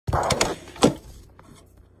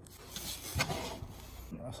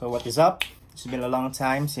So what is up? It's been a long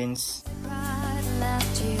time since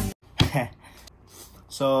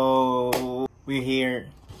so we're here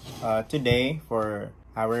today for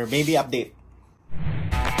our baby update.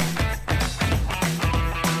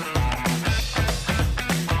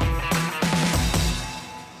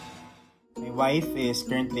 My wife is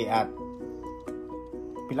currently at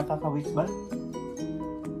pila ka weeks ba?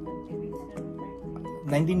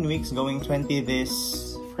 19 weeks, going 20 this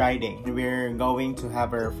Friday. We're going to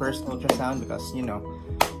have our first ultrasound because, you know,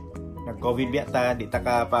 nag-COVID biyata, di ta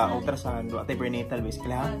ka pa ultrasound, wala prenatal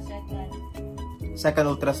basically, ha?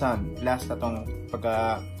 Second ultrasound, last atong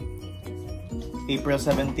pagka April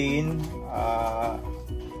 17,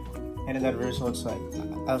 and then the results, so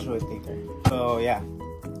I'll show it later. So, yeah.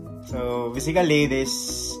 So, basically,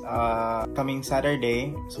 this coming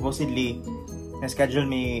Saturday, supposedly, na-schedule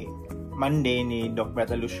me Monday ni Doc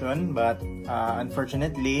Bratalution, but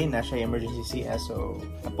unfortunately, na siya emergency CS, so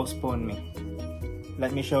na-postpone me.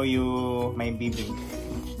 Let me show you my baby.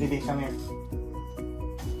 Baby, come here.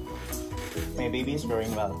 My baby is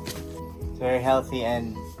growing well. It's very healthy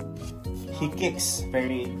and he kicks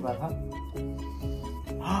very well, huh?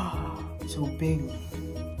 So big,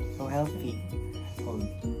 so healthy.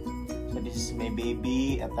 So this is my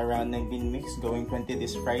baby at around 19 weeks, going 20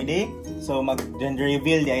 this Friday. So mag-gender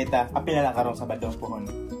reveal di ita. Apil na lang karong Sabado pohon.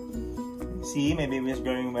 See, my baby is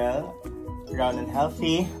growing well, round and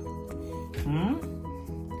healthy.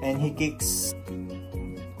 And he kicks.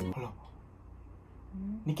 Hello.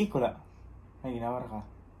 Nikik ko la. Ay, ginawar ka.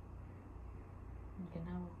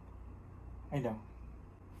 Ginawar. Ay daw.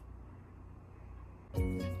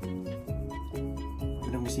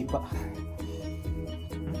 Ano mo sipa?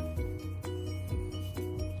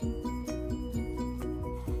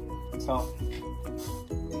 So,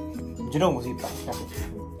 mo sipa.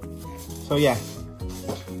 So yeah,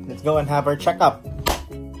 let's go and have our checkup.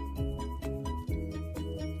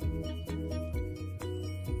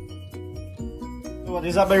 So what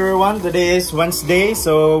is up everyone? Today is Wednesday,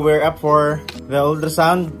 so we're up for the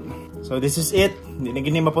ultrasound. So this is it. Hindi na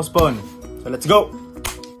gini ma-postpone. So let's go.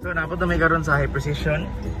 So napot na may karon sa high precision.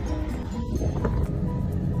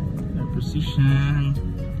 High precision.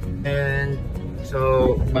 And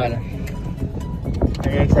so, bala.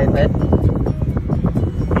 Are you excited?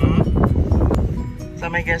 So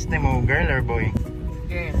may guess name mo, girl or boy?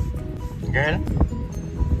 Girl. Girl?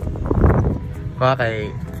 Baka kay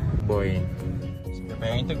boy. So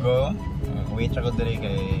preparing to go. Wait ako dali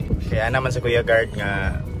kaya naman sa Kuya Guard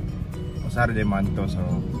nga usara de monto, so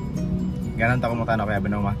ganan ta ko mo tanaw kaya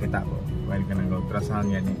banaw makita ko. While ka nang ultrasound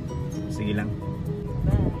yan eh. Sige lang.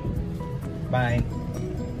 Bye.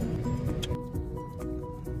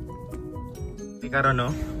 Karon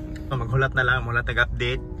no, so maghulat na lang, mula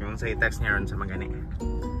tag-update yung sa i-text niya ron sa magani.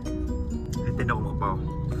 Nintendo ko pa.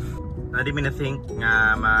 Nadi mi na think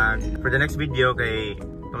nga for the next video kay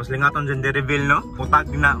mas lingaton gender reveal no.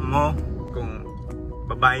 Utag na mo kung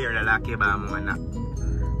babae or lalaki ba ang anak.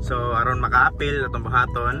 So aron maka-appeal atong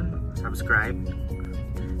buhaton, subscribe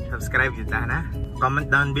yun na.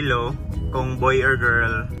 Comment down below kung boy or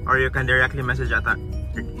girl, or you can directly message at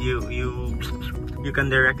you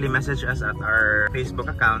can directly message us at our Facebook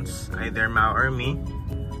accounts, either Mao or me,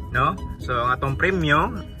 no? So ang atong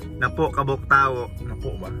premyo napo kabok tao,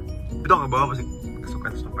 napo ba? Ito ka ba kasi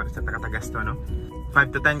kasukat ito para sa taga-tagas to, no?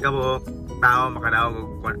 5 to 10 kabok tao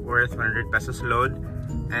makadaog worth 100 pesos load,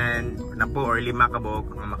 and napo or 5 kabok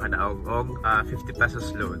makadaog og 50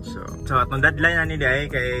 pesos load. So atong deadline ani day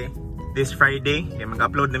kay this Friday, kay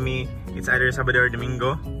mag-upload na mi, it's either Sabado or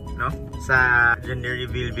Domingo, no? Sa gender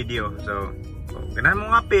reveal video. So ganun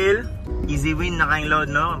mong appeal, easy win na kayong load,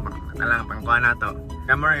 no? Talang pangkuha na to.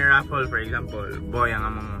 Kamor ang raffle, for example, boy ang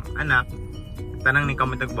among anak, tanang ni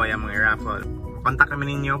comment boy ang mga raffle. Contact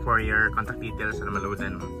kami ninyo for your contact details na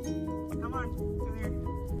maloadan mo. Come on, come here.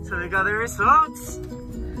 So we got the results.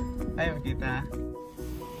 Ay, makita.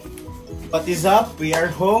 What is up? We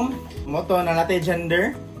are home. Moto na natin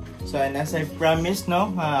gender. So as I promised,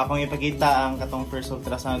 no, akong ipakita ang katong first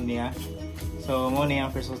ultrasound niya. So muna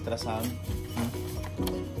yung first ultrasound.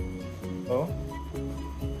 Oh.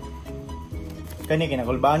 Kani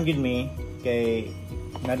kinakulbaan gid mi kay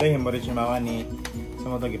nadoy hemorrhage mawa ni sa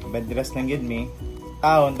mo to bed rest lang gid mi.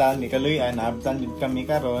 Taon mi kaluyan naabtan gid kami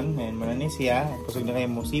karon, and muna ni siya kusog na kay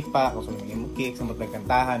musipa, kusog na kay mukik sa motag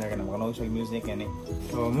kantahan or kanang makanog sa music ani.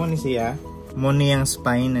 So mo ni siya, mo ni ang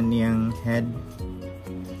spine and yang head.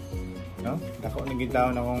 No? Dako na gid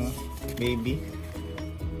daw na akong baby.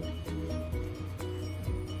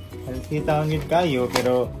 Healthy taon yun kayo,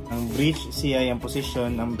 pero ang breach siya, yung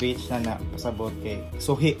position, ang breach na pasabot kay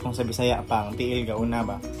suhi kung sa Bisaya pa, ang tiil ga una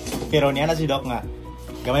ba. Pero niya na si Doc nga,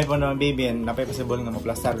 gamay po naman baby and napay possible nga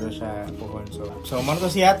maplastar na siya puhon. So mo to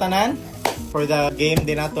siya tanan for the game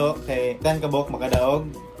din nato kay 10 kabok makadaog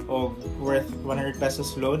og worth 100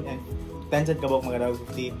 pesos loan and 10 kabok makadaog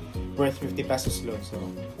 50 worth 50 pesos loan. So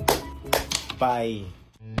bye.